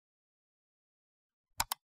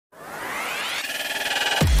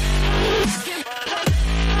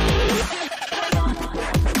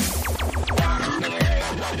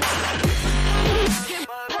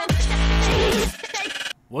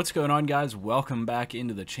What's going on, guys? Welcome back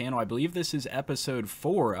into the channel. I believe this is episode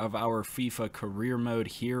 4 of our FIFA career mode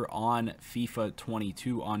here on FIFA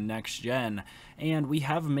 22 on Next Gen, and we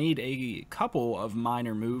have made a couple of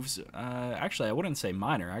minor moves. Actually, I wouldn't say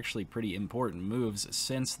minor, actually pretty important moves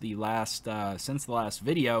since the last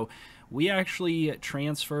video. We actually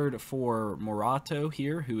transferred for Morato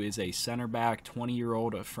here, who is a center back,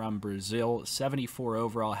 20-year-old from Brazil, 74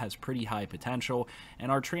 overall, has pretty high potential,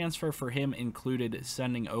 and our transfer for him included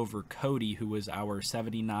sending over Cody, who was our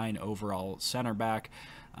 79 overall center back.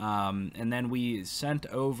 And then we sent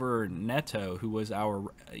over Neto, who was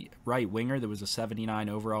our right winger. That was a 79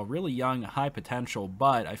 overall, really young, high potential,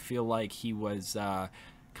 but I feel like he was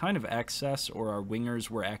kind of excess, or our wingers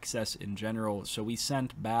were excess in general, so we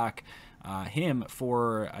sent back him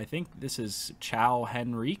for, I think this is Chao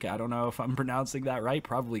Henrique. I don't know if I'm pronouncing that right,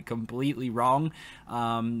 probably completely wrong,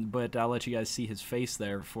 but I'll let you guys see his face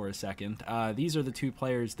there for a second. These are the two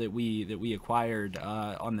players that we acquired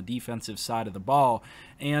on the defensive side of the ball,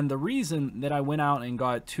 and the reason that I went out and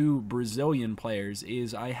got two Brazilian players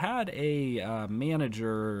is I had a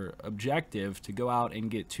manager objective to go out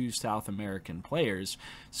and get two South American players,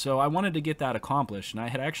 so I wanted to get that accomplished, and I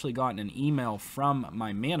had actually gotten an email from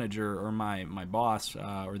my manager, or my boss,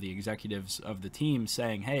 or the executives of the team,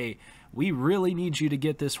 saying, hey, we really need you to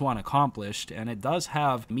get this one accomplished, and it does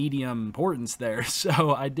have medium importance there.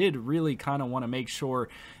 So I did really kind of want to make sure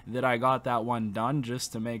that I got that one done,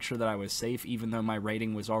 just to make sure that I was safe, even though my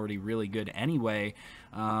rating was already really good anyway.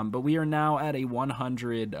 But we are now at a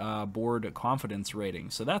 100 board confidence rating,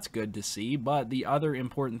 so that's good to see. But the other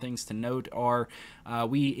important things to note are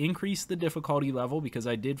we increased the difficulty level, because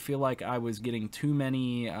I did feel like I was getting too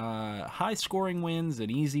many high scoring wins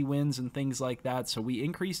and easy wins and things like that, so we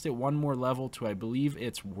increased it one more level to, I believe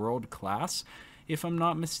it's world class, if I'm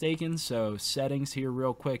not mistaken. So settings here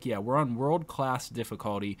real quick. Yeah, we're on world class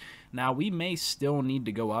difficulty. Now we may still need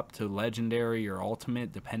to go up to legendary or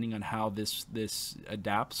ultimate, depending on how this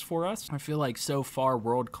adapts for us. I feel like so far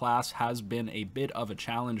world class has been a bit of a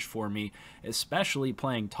challenge for me, especially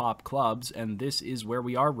playing top clubs, and this is where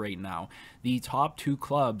we are right now. The top two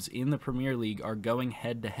clubs in the Premier League are going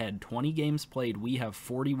head to head. 20 games played, we have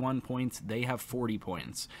 41 points, they have 40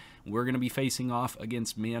 points. We're going to be facing off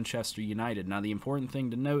against Manchester United. Now, the important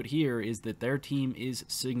thing to note here is that their team is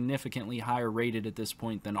significantly higher rated at this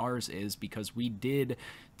point than ours is, because we did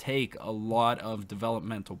take a lot of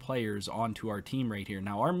developmental players onto our team right here.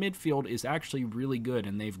 Now, our midfield is actually really good,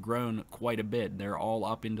 and they've grown quite a bit. They're all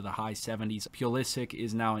up into the high 70s. Pulisic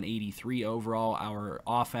is now an 83 overall. Our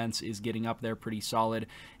offense is getting up there pretty solid,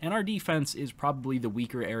 and our defense is probably the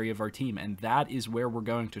weaker area of our team, and that is where we're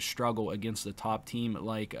going to struggle against the top team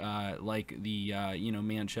like the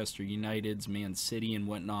Manchester United's, Man City, and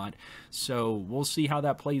whatnot. So we'll see how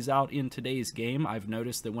that plays out in today's game. I've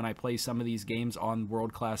noticed that when I play some of these games on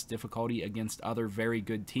world-class difficulty against other very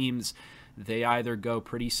good teams, they either go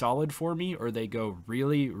pretty solid for me, or they go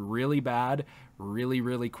really, really bad really,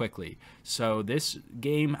 really quickly. So this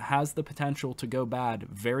game has the potential to go bad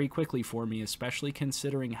very quickly for me, especially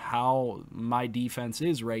considering how my defense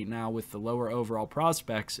is right now with the lower overall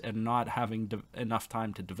prospects and not having enough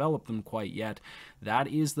time to develop them quite yet. That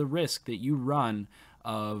is the risk that you run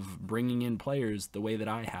of bringing in players the way that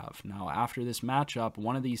I have. Now, after this matchup,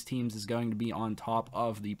 one of these teams is going to be on top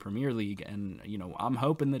of the Premier League, and I'm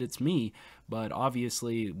hoping that it's me, but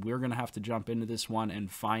obviously we're going to have to jump into this one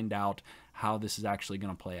and find out how this is actually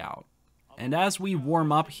going to play out. And as we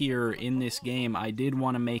warm up here in this game, I did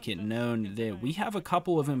want to make it known that we have a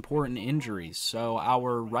couple of important injuries. So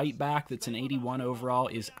our right back that's an 81 overall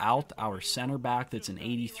is out. Our center back that's an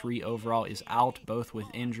 83 overall is out, both with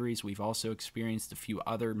injuries. We've also experienced a few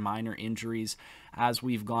other minor injuries as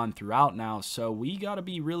we've gone throughout now. So we got to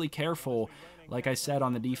be really careful. Like I said,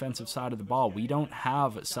 on the defensive side of the ball, we don't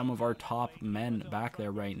have some of our top men back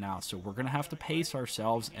there right now. So we're going to have to pace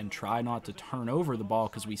ourselves and try not to turn over the ball,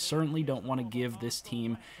 because we certainly don't want to give this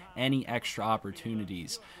team any extra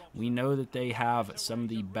opportunities. We know that they have some of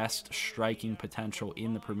the best striking potential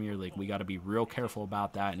in the Premier League. We got to be real careful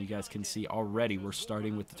about that, and you guys can see already we're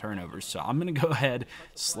starting with the turnovers. So I'm going to go ahead,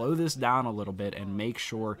 slow this down a little bit, and make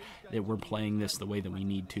sure that we're playing this the way that we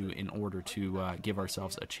need to in order to give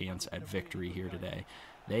ourselves a chance at victory here today.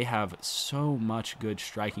 They have so much good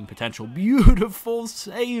striking potential. Beautiful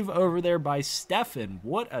save over there by Stefan.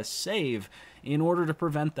 What a save in order to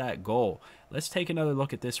prevent that goal. Let's take another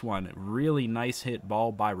look at this one. Really nice hit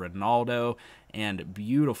ball by Ronaldo, and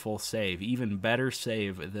beautiful save. Even better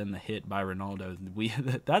save than the hit by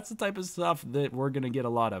Ronaldo. That's the type of stuff that we're going to get a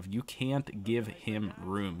lot of. You can't give him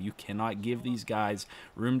room. You cannot give these guys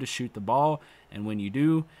room to shoot the ball, and when you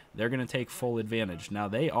do, they're going to take full advantage. Now,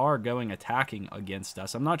 they are going attacking against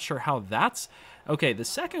us. I'm not sure how that's... Okay, the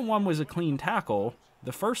second one was a clean tackle.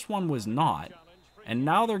 The first one was not. And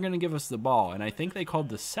now they're going to give us the ball, and I think they called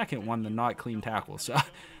the second one the not clean tackle. So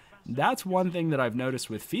that's one thing that I've noticed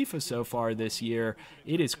with FIFA so far this year.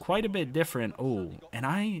 It is quite a bit different. Oh, and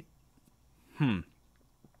I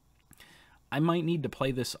might need to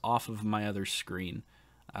play this off of my other screen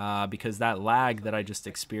because that lag that I just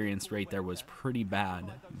experienced right there was pretty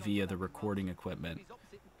bad via the recording equipment.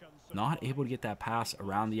 Not able to get that pass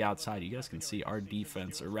around the outside. You guys can see our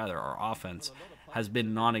defense, or rather our offense, has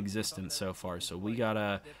been non-existent so far. So we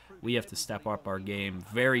have to step up our game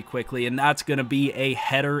very quickly, and that's going to be a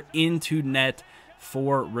header into net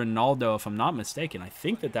for Ronaldo, if I'm not mistaken. I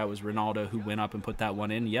think that was Ronaldo who went up and put that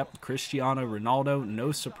one in. Yep, Cristiano Ronaldo.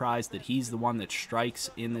 No surprise that he's the one that strikes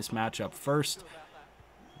in this matchup first.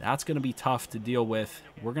 That's going to be tough to deal with.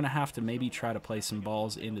 We're going to have to maybe try to play some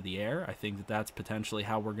balls into the air. I think that's potentially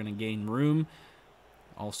how we're going to gain room.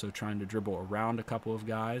 Also trying to dribble around a couple of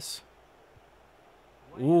guys.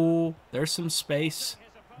 Ooh, there's some space.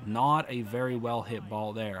 Not a very well hit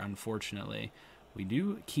ball there, unfortunately. We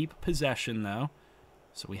do keep possession, though,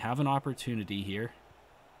 so we have an opportunity here.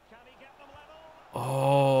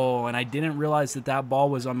 Oh, and I didn't realize that ball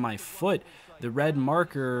was on my foot. The red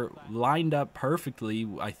marker lined up perfectly,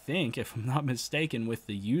 I think, if I'm not mistaken, with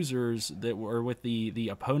the users that were with the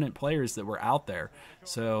opponent players that were out there.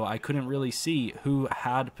 So I couldn't really see who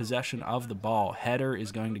had possession of the ball. Header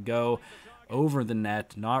is going to go over the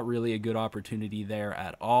net. Not really a good opportunity there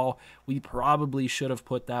at all. We probably should have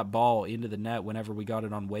put that ball into the net whenever we got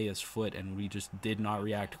it on Weah's foot, and we just did not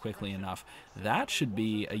react quickly enough. That should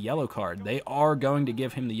be a yellow card. They are going to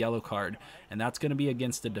give him the yellow card, and that's going to be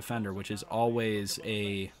against the defender, which is always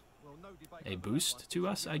a boost to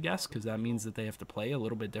us, I guess, because that means that they have to play a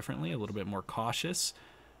little bit differently, a little bit more cautious.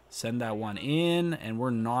 Send that one in, and we're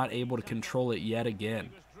not able to control it yet again.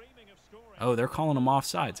 Oh, they're calling them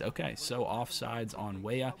offsides. Okay, so offsides on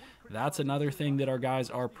Weah. That's another thing that our guys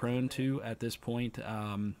are prone to at this point.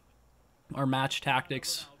 Our match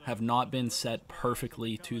tactics have not been set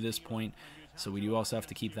perfectly to this point, so we do also have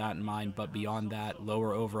to keep that in mind. But beyond that,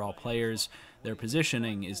 lower overall players, their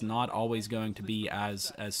positioning is not always going to be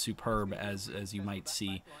as superb as you might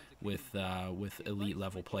see with elite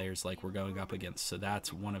level players like we're going up against. So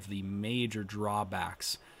that's one of the major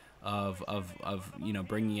drawbacks of you know,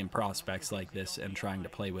 bringing in prospects like this and trying to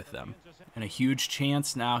play with them. And a huge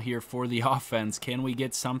chance now here for the offense. Can we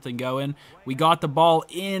get something going? We got the ball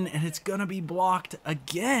in, and it's gonna be blocked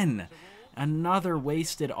again. Another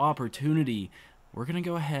wasted opportunity. We're gonna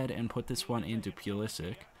go ahead and put this one into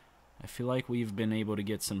Pulisic. I feel like we've been able to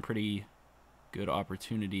get some pretty good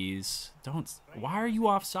opportunities. Why are you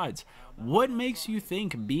offsides? What makes you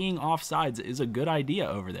think being offsides is a good idea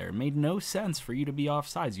over there? It made no sense for you to be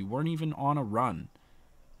offsides. You weren't even on a run.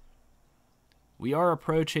 We are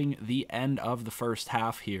approaching the end of the first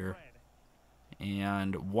half here,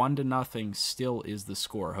 and 1-0 still is the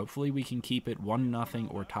score. Hopefully we can keep it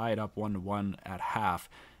 1-0 or tie it up 1-1 at half.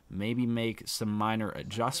 Maybe make some minor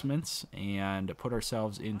adjustments and put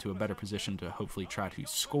ourselves into a better position to hopefully try to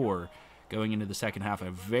score going into the second half. A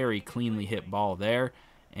very cleanly hit ball there,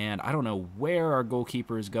 and I don't know where our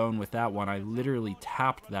goalkeeper is going with that one. I literally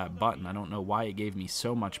tapped that button. I don't know why it gave me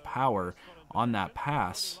so much power on that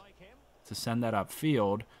pass to send that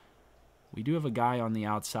upfield. We do have a guy on the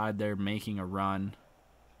outside there making a run.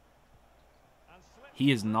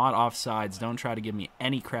 He is not offsides. Don't try to give me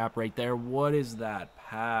any crap right there. What is that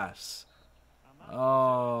pass?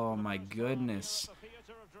 Oh my goodness.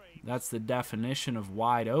 That's the definition of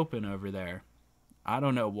wide open over there. I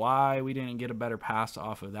don't know why we didn't get a better pass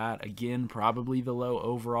off of that. Again, probably the low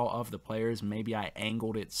overall of the players. Maybe I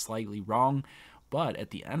angled it slightly wrong. But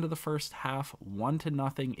at the end of the first half,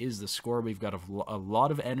 1-0 is the score. We've got a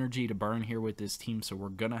lot of energy to burn here with this team, so we're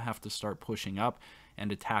going to have to start pushing up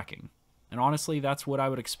and attacking. And honestly, that's what I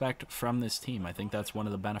would expect from this team. I think that's one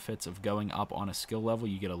of the benefits of going up on a skill level.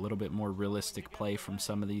 You get a little bit more realistic play from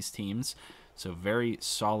some of these teams. So very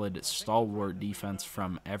solid, stalwart defense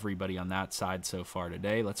from everybody on that side so far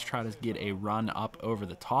today. Let's try to get a run up over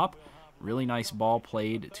the top. Really nice ball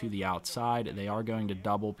played to the outside. They are going to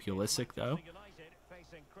double Pulisic, though.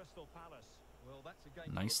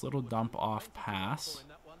 Nice little dump off pass.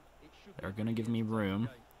 They're going to give me room.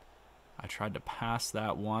 I tried to pass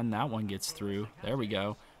that one. That one gets through. There we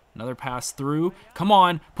go. Another pass through. Come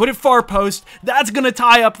on, put it far post. That's going to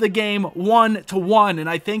tie up the game 1-1. And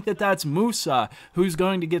I think that that's Musa who's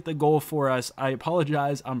going to get the goal for us. I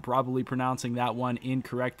apologize. I'm probably pronouncing that one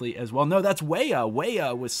incorrectly as well. No, that's Weah.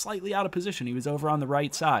 Weah was slightly out of position. He was over on the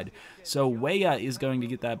right side. So Weah is going to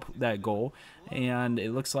get that goal. And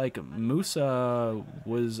it looks like Musa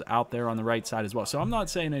was out there on the right side as well. So I'm not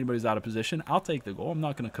saying anybody's out of position. I'll take the goal. I'm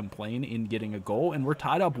not going to complain in getting a goal. And we're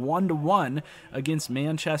tied up 1-1 against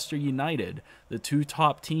Manchester United, the two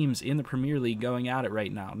top teams in the Premier League going at it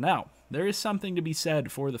right now. Now, there is something to be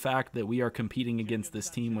said for the fact that we are competing against this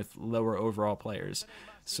team with lower overall players.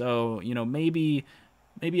 So, you know, maybe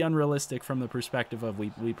unrealistic from the perspective of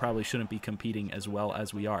we probably shouldn't be competing as well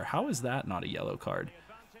as we are. How is that not a yellow card?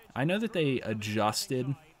 I know that they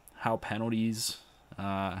adjusted how penalties,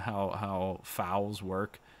 how fouls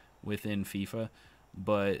work within FIFA,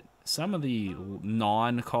 but some of the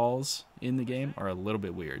non-calls in the game are a little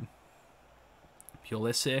bit weird.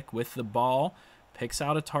 Pulisic with the ball, picks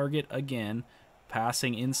out a target again,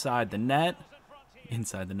 passing inside the net.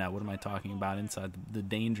 Inside the net, what am I talking about? Inside the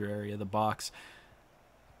danger area, the box.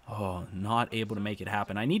 Oh, not able to make it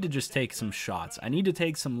happen. I need to just take some shots. I need to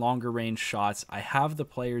take some longer range shots. I have the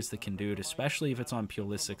players that can do it, especially if it's on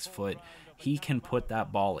Pulisic's foot. He can put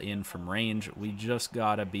that ball in from range. We just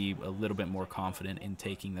got to be a little bit more confident in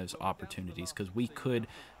taking those opportunities because we could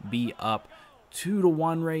be up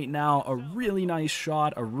 2-1 right now. A really nice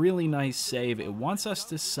shot, a really nice save. It wants us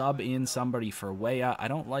to sub in somebody for Weah. I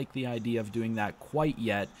don't like the idea of doing that quite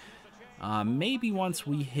yet. Maybe once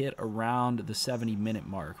we hit around the 70-minute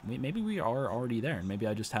mark. Maybe we are already there, and maybe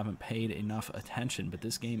I just haven't paid enough attention, but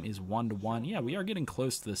this game is 1-1. Yeah, we are getting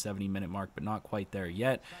close to the 70-minute mark, but not quite there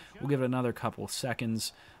yet. We'll give it another couple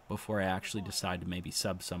seconds before I actually decide to maybe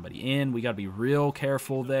sub somebody in. We got to be real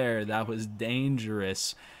careful there. That was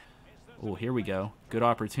dangerous. Oh, here we go. Good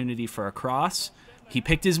opportunity for a cross. He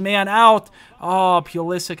picked his man out. Oh,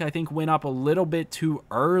 Pulisic, I think, went up a little bit too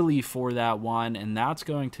early for that one, and that's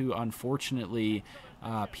going to, unfortunately,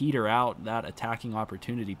 peter out that attacking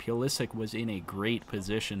opportunity. Pulisic was in a great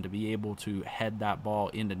position to be able to head that ball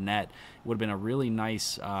into net. It would have been a really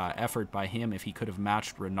nice effort by him if he could have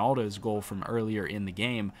matched Ronaldo's goal from earlier in the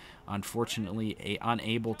game. Unfortunately,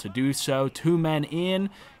 unable to do so. 2 men in.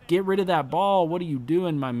 Get rid of that ball. What are you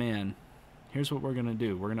doing, my man? Here's what we're going to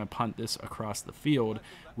do. We're going to punt this across the field.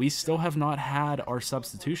 We still have not had our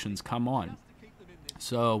substitutions come on.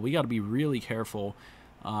 So we got to be really careful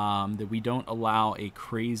that we don't allow a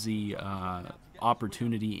crazy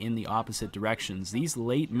opportunity in the opposite directions. These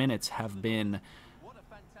late minutes have been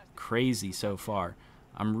crazy so far.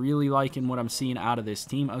 I'm really liking what I'm seeing out of this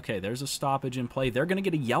team. Okay, there's a stoppage in play. They're going to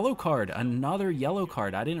get a yellow card. Another yellow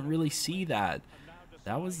card. I didn't really see that.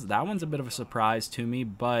 That one's a bit of a surprise to me,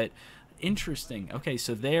 but interesting. Okay,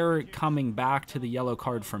 so they're coming back to the yellow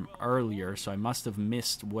card from earlier, so I must have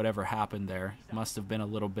missed whatever happened there. Must have been a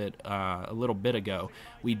little bit ago.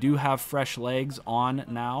 We do have fresh legs on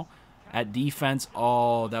now at defense.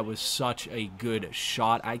 Oh, that was such a good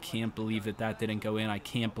shot. I can't believe that didn't go in. I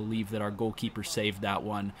can't believe that our goalkeeper saved that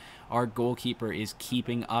one. Our goalkeeper is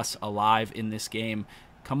keeping us alive in this game.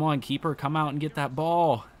 Come on, keeper, come out and get that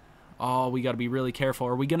ball. Oh, we got to be really careful.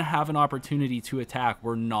 Are we going to have an opportunity to attack?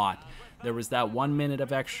 We're not. There was that 1 minute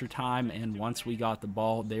of extra time, and once we got the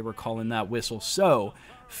ball, they were calling that whistle. So,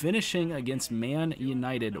 finishing against Man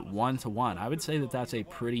United 1-1. I would say that that's a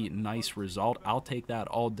pretty nice result. I'll take that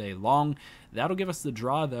all day long. That'll give us the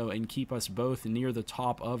draw, though, and keep us both near the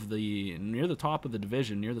top of the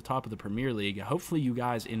division, near the top of the Premier League. Hopefully, you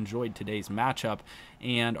guys enjoyed today's matchup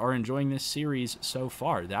and are enjoying this series so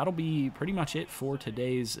far. That'll be pretty much it for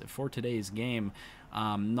today's game.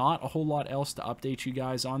 Not a whole lot else to update you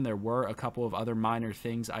guys on. There were a couple of other minor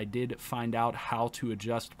things. I did find out how to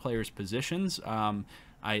adjust players' positions.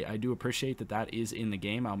 I do appreciate that is in the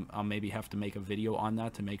game. I'll maybe have to make a video on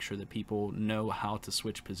that to make sure that people know how to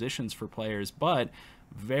switch positions for players. But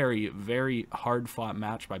very, very hard-fought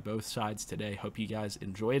match by both sides today. Hope you guys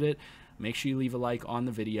enjoyed it. Make sure you leave a like on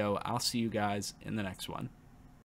the video. I'll see you guys in the next one.